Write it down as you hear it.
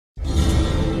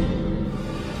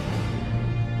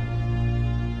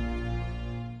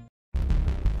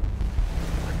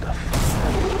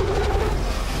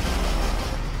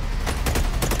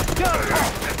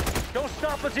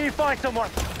up until you find someone.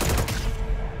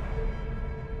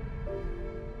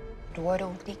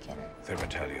 Eduardo Deacon. 3rd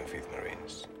Battalion, 5th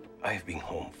Marines. I have been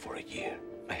home for a year.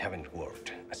 I haven't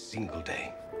worked a single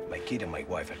day. My kid and my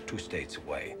wife are 2 states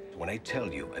away. When I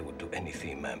tell you I would do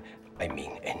anything, ma'am, I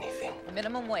mean anything.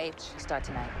 Minimum wage. Start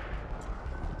tonight.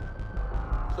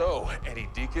 So, Eddie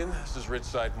Deacon, this is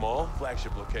Ridgeside Mall,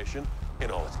 flagship location,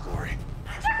 in all its glory.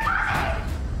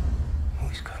 Who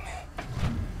is coming?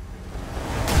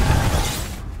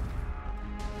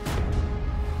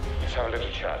 Let's have a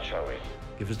little chat, shall we?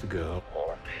 Give us the girl.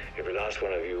 Or every last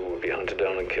one of you will be hunted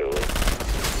down and killed.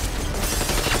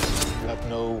 You have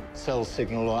no cell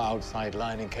signal or outside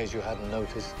line in case you hadn't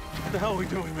noticed. What the hell are we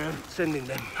doing, man? Sending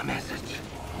them a message.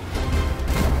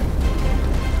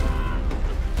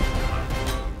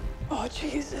 Oh,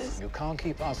 Jesus. You can't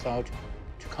keep us out.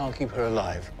 You can't keep her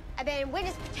alive. I've been in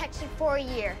witness protection for a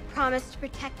year. Promise to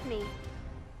protect me.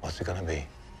 What's it gonna be?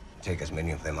 Take as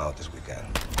many of them out as we can.